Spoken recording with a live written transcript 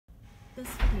This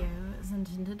video is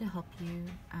intended to help you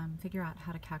figure out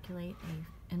how to calculate an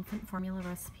infant formula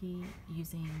recipe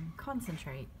using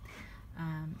concentrate.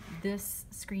 This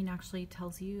screen actually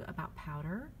tells you about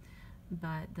powder,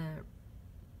 but the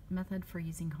method for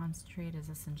using concentrate is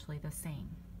essentially the same.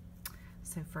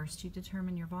 So first you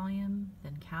determine your volume,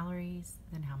 then calories,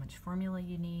 then how much formula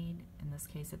you need. In this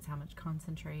case it's how much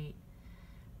concentrate.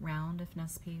 Round if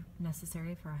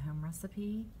necessary for a home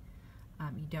recipe.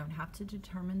 You don't have to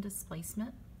determine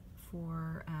displacement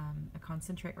for a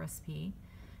concentrate recipe.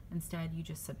 Instead, you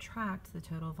just subtract the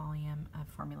total volume of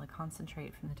formula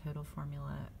concentrate from the total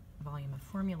volume of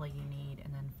formula you need,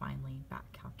 and then finally back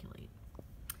calculate.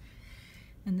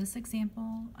 In this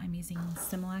example, I'm using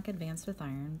Similac Advanced with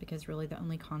Iron because really the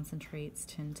only concentrates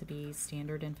tend to be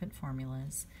standard infant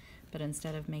formulas. But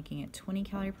instead of making it 20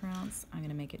 calorie per ounce, I'm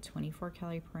going to make it 24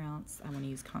 calorie per ounce. I want to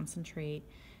use concentrate,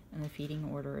 and the feeding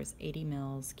order is 80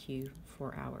 mils Q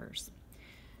 4 hours.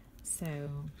 So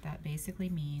that basically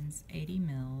means 80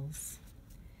 mils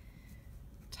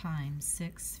times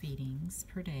 6 feedings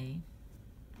per day,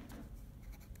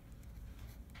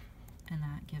 and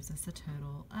that gives us a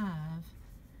total of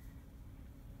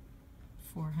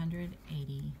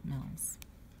 480 mils.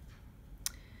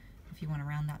 If you want to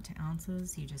round that to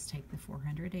ounces, you just take the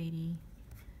 480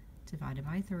 divided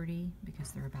by 30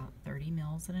 because they're about 30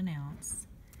 mils in an ounce,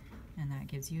 and that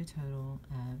gives you a total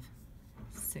of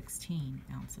 16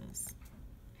 ounces.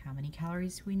 How many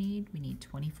calories do we need? We need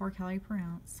 24 calorie per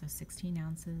ounce, so 16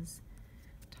 ounces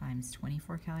times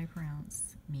 24 calorie per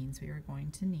ounce means we are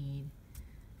going to need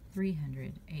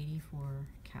 384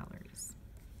 calories.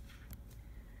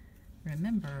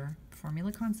 Remember,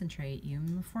 formula concentrate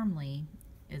uniformly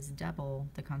is double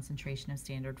the concentration of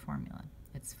standard formula.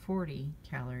 It's 40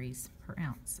 calories per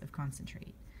ounce of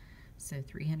concentrate. So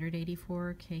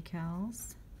 384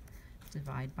 kcals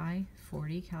divided by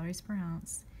 40 calories per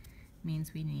ounce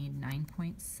means we need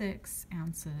 9.6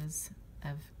 ounces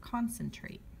of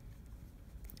concentrate.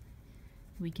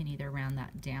 We can either round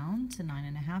that down to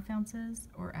 9.5 ounces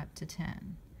or up to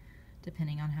 10.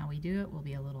 Depending on how we do it, we'll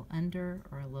be a little under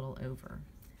or a little over.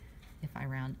 If I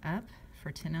round up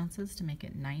for 10 ounces to make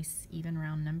it nice, even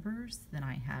round numbers, then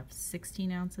I have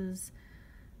 16 ounces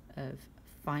of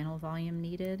final volume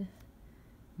needed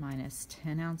minus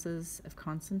 10 ounces of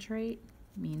concentrate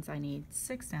means I need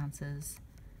 6 ounces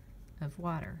of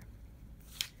water.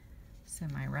 So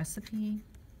my recipe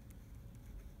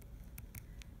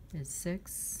is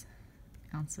 6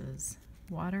 ounces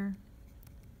water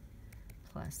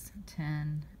plus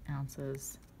 10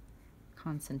 ounces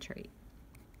concentrate.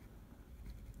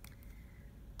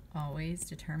 Always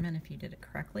determine if you did it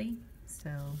correctly, so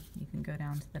you can go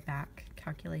down to the back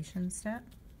calculation step.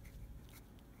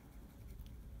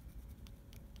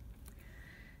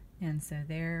 And so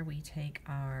there we take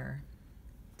our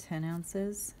 10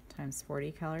 ounces times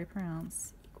 40 calorie per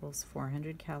ounce equals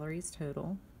 400 calories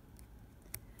total.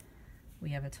 We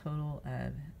have a total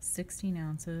of 16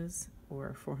 ounces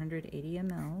or 480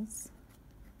 mLs.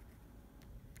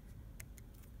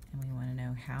 And we want to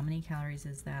know how many calories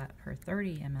is that per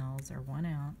 30 mLs or 1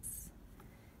 ounce.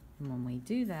 And when we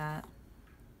do that,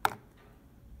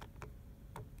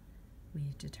 we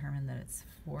determine that it's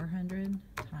 400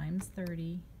 times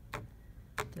 30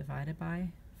 divided by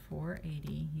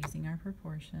 480 using our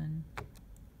proportion.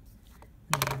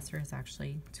 And the answer is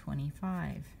actually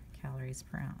 25 calories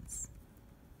per ounce.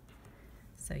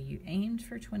 So you aimed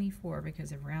for 24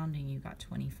 because of rounding, you got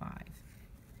 25.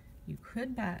 You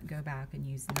could go back and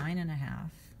use 9.5,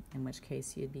 in which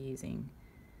case you'd be using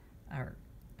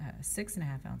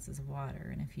 6.5 ounces of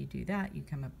water, and if you do that, you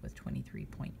come up with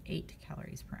 23.8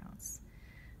 calories per ounce.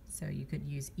 So you could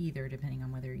use either depending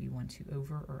on whether you want to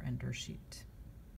over or undershoot.